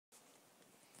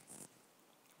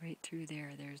Right through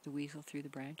there. There's the weasel through the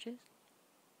branches.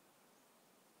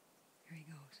 There he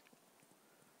goes.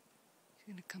 He's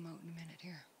going to come out in a minute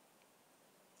here.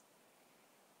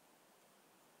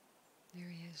 There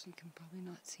he is. You can probably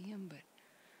not see him, but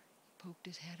he poked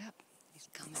his head up. He's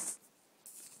coming.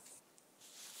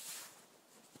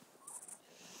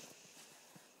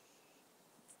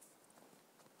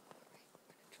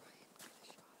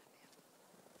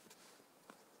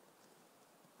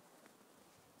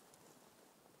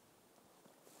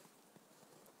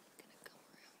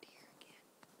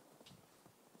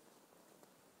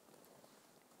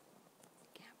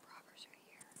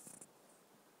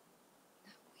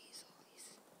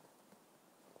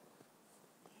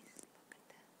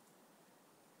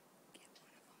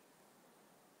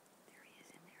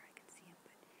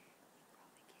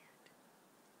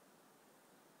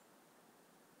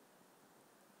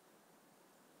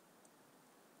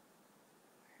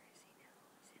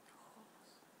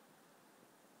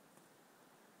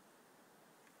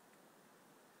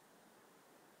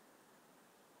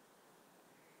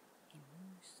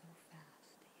 So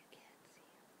fast that you can't see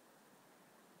him.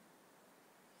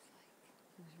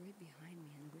 It's like he was right behind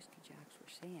me and the whiskey jacks were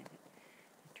saying it.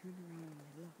 I turned around and I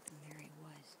looked and there he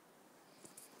was.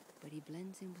 But he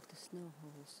blends in with the snow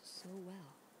holes so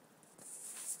well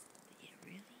that you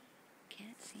really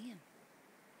can't see him.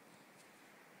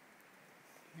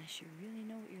 Unless you really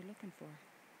know what you're looking for.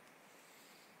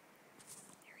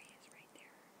 There he is right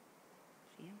there.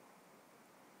 See him?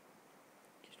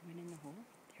 Just went in the hole.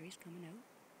 There he's coming out.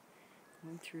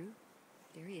 Going through.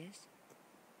 There he is.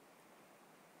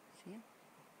 See him?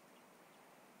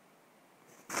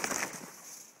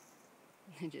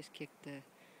 I just kicked the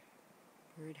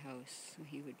birdhouse so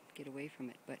he would get away from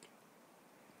it, but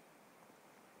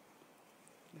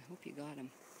I hope you got him.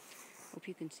 Hope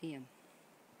you can see him.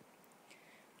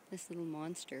 This little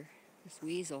monster, this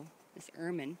weasel, this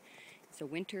ermine, it's a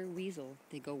winter weasel.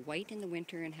 They go white in the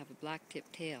winter and have a black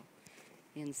tipped tail.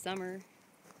 In summer,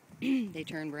 they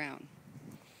turn brown.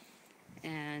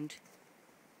 And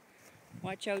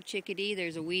watch out, chickadee,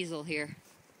 there's a weasel here.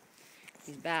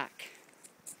 He's back.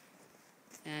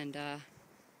 And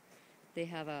they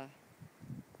have a,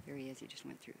 there he is, he just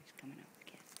went through, he's coming out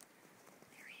again.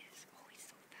 There he is, oh he's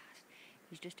so fast.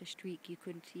 He's just a streak, you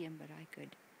couldn't see him, but I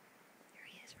could. There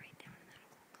he is, right down in that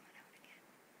hole, coming out again.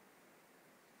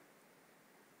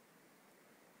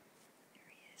 There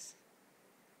he is.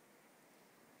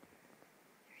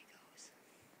 There he goes.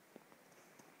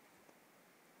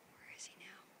 Where is he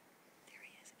now? There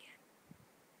he is again.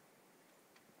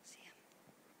 See him?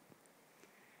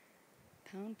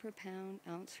 Pound per pound,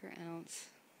 ounce for ounce,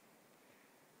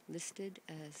 listed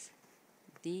as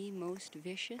the most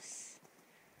vicious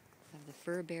of the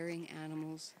fur-bearing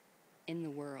animals in the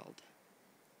world.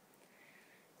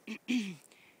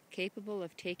 Capable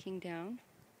of taking down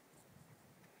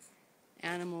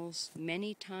animals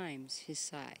many times his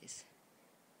size.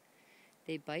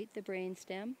 They bite the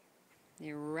brainstem,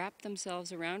 they wrap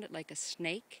themselves around it like a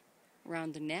snake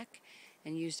around the neck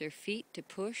and use their feet to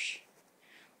push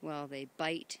while they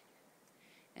bite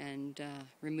and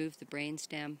remove the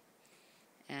brainstem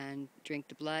and drink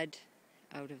the blood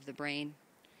out of the brain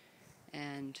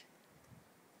and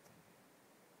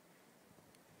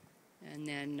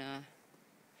then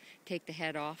take the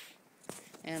head off.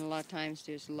 And a lot of times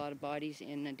there's a lot of bodies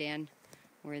in a den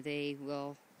where they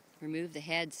will remove the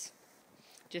heads,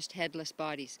 just headless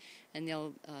bodies, and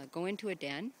they'll go into a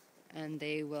den and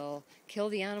they will kill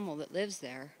the animal that lives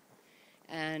there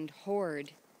and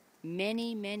hoard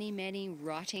many, many, many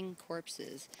rotting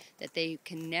corpses that they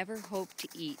can never hope to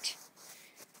eat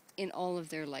in all of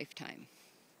their lifetime.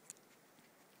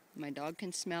 My dog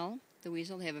can smell the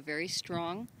weasel. They have a very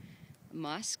strong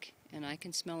musk, and I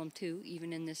can smell them too,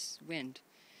 even in this wind.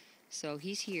 So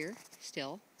he's here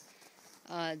still.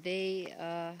 They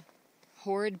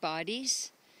hoard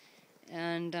bodies,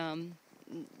 and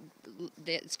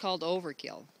it's called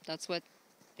overkill. That's what,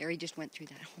 there he just went through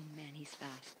that. Oh man, he's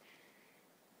fast.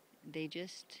 They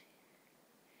just,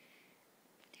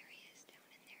 there he is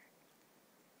down in there.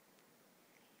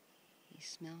 He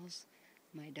smells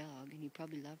my dog, and he'd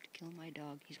probably love to kill my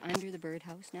dog. He's under the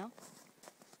birdhouse now.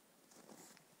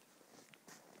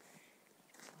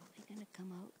 He's probably going to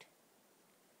come out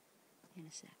in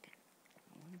a second.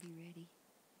 I want to be ready.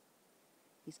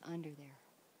 He's under there,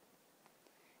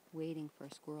 waiting for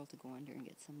a squirrel to go under and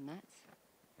get some nuts.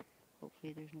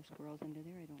 Hopefully there's no squirrels under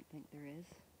there. I don't think there is.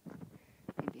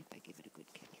 Maybe if I give it a good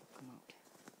kick, he'll come out.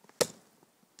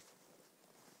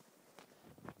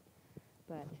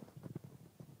 But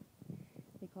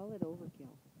they call it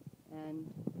overkill.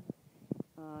 And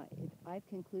I've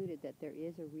concluded that there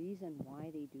is a reason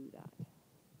why they do that.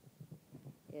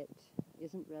 It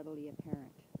isn't readily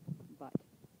apparent, but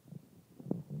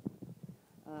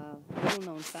a little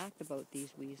known fact about these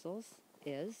weasels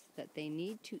is that they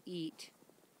need to eat.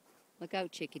 Look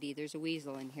out, chickadee, there's a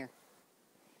weasel in here.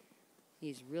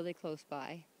 He's really close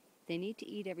by. They need to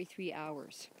eat every 3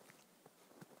 hours,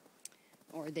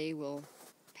 or they will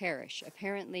perish.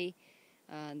 Apparently,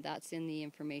 that's in the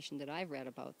information that I've read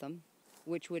about them,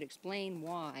 which would explain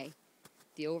why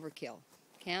the overkill.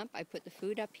 Camp, I put the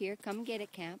food up here. Come get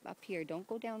it, Camp, up here. Don't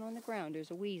go down on the ground.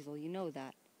 There's a weasel, you know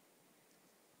that.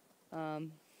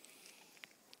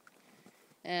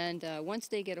 Once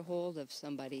they get a hold of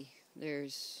somebody,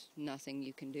 there's nothing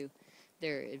you can do.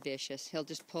 They're vicious. He'll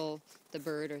just pull the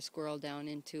bird or squirrel down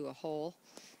into a hole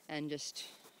and just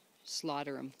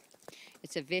slaughter him.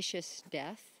 It's a vicious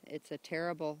death. It's a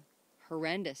terrible,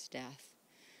 horrendous death.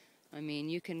 I mean,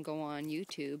 you can go on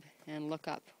YouTube and look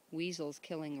up weasels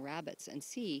killing rabbits and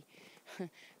see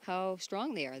how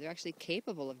strong they are. They're actually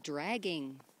capable of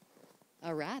dragging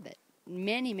a rabbit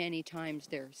many, many times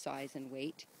their size and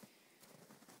weight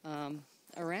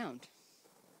around.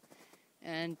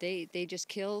 And they just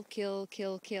kill.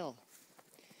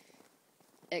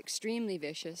 Extremely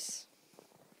vicious.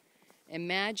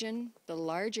 Imagine the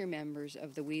larger members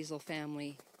of the weasel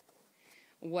family,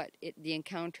 what the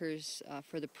encounters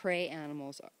for the prey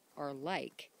animals are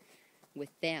like with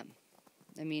them.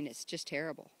 I mean, it's just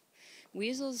terrible.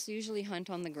 Weasels usually hunt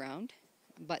on the ground,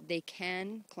 but they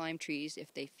can climb trees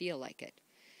if they feel like it.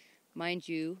 Mind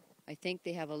you, I think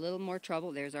they have a little more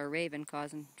trouble. There's our raven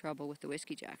causing trouble with the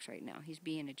whiskey jacks right now. He's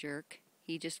being a jerk.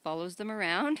 He just follows them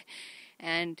around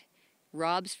and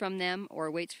robs from them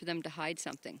or waits for them to hide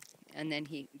something. And then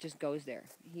he just goes there.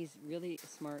 He's really a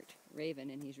smart raven,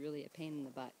 and he's really a pain in the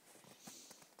butt.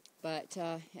 But,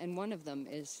 and one of them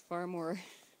is far more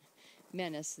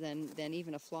menace than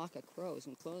even a flock of crows.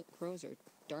 And crows are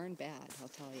darn bad, I'll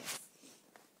tell you.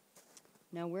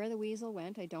 Now, where the weasel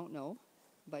went, I don't know.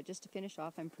 But just to finish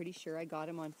off, I'm pretty sure I got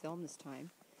him on film this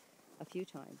time, a few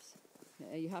times.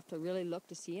 You have to really look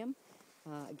to see him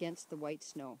against the white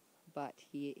snow. But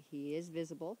he is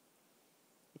visible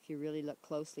if you really look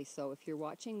closely. So if you're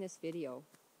watching this video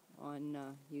on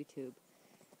YouTube,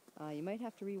 you might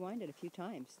have to rewind it a few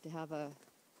times to have a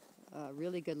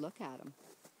really good look at him,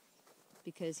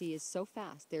 because he is so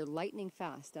fast. They're lightning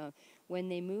fast. When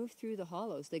they move through the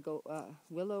hollows, they go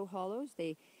willow hollows.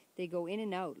 They go in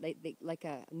and out like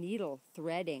a needle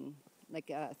threading, like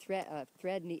a thread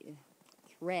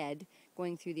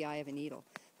going through the eye of a needle.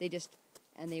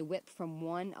 And they whip from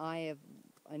one eye of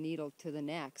a needle to the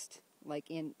next,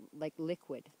 like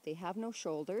liquid. They have no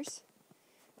shoulders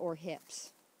or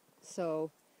hips,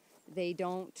 so they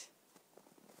don't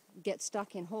get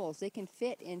stuck in holes. They can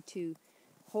fit into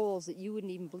holes that you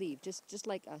wouldn't even believe. Just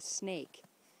like a snake,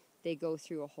 they go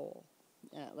through a hole,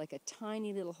 like a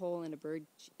tiny little hole in a bird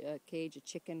cage, a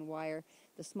chicken wire,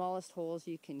 the smallest holes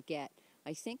you can get.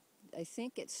 I think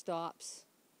it stops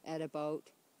at about,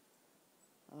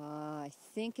 I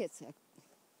think it's a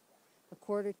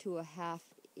quarter to a half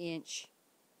inch.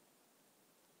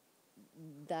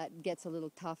 That gets a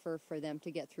little tougher for them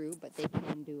to get through, but they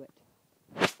can do it.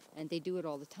 And they do it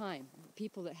all the time.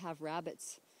 People that have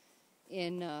rabbits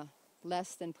in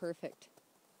less than perfect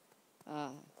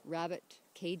rabbit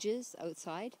cages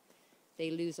outside,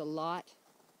 they lose a lot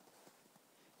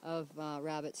of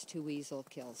rabbits to weasel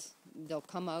kills. They'll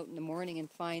come out in the morning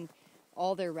and find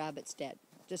all their rabbits dead.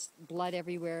 Just blood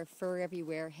everywhere, fur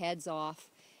everywhere, heads off,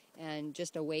 and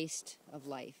just a waste of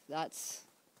life. That's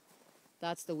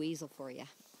the weasel for you.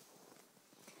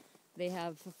 They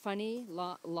have funny,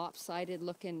 lopsided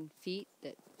looking feet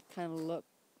that kind of look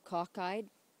cockeyed,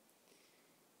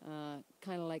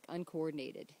 kind of like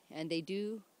uncoordinated. And they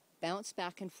do bounce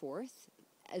back and forth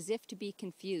as if to be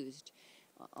confused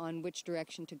on which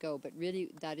direction to go. But really,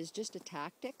 that is just a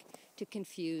tactic to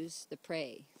confuse the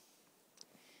prey,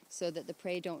 so that the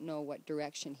prey don't know what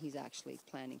direction he's actually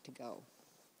planning to go.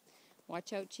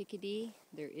 Watch out, chickadee.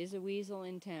 There is a weasel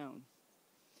in town.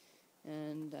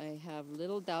 And I have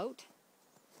little doubt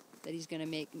that he's going to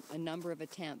make a number of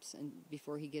attempts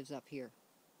before he gives up here.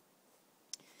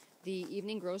 The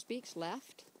evening grosbeaks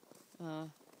left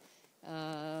about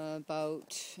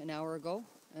an hour ago,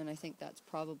 and I think that's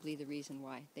probably the reason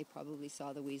why. They probably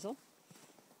saw the weasel,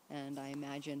 and I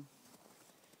imagine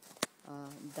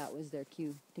that was their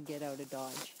cue to get out of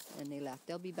Dodge, and they left.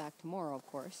 They'll be back tomorrow, of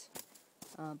course.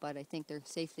 But I think they're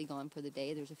safely gone for the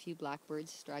day. There's a few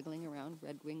blackbirds straggling around,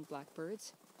 red-winged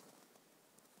blackbirds.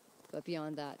 But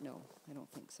beyond that, no, I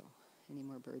don't think so. any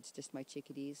more birds. Just my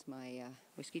chickadees, my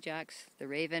whiskey jacks, the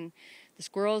raven. The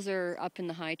squirrels are up in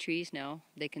the high trees now.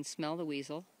 They can smell the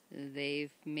weasel.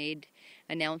 They've made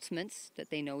announcements that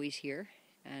they know he's here,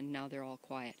 and now they're all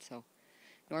quiet. So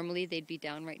normally they'd be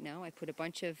down right now. I put a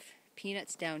bunch of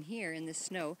peanuts down here in the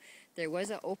snow. There was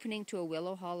an opening to a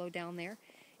willow hollow down there,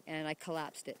 and I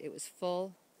collapsed it. It was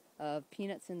full of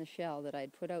peanuts in the shell that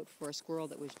I'd put out for a squirrel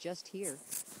that was just here,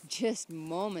 just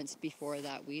moments before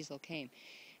that weasel came.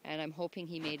 And I'm hoping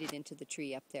he made it into the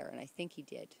tree up there, and I think he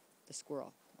did, the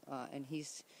squirrel. And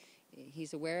he's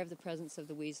aware of the presence of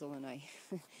the weasel, and I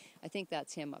I think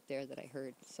that's him up there that I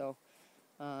heard. So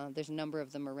there's a number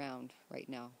of them around right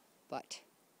now, but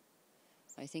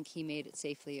I think he made it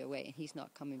safely away, and he's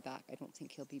not coming back. I don't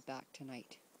think he'll be back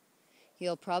tonight.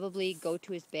 He'll probably go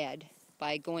to his bed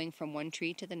by going from one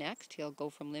tree to the next. He'll go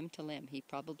from limb to limb. He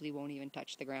probably won't even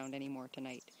touch the ground anymore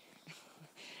tonight.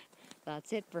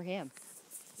 That's it for him.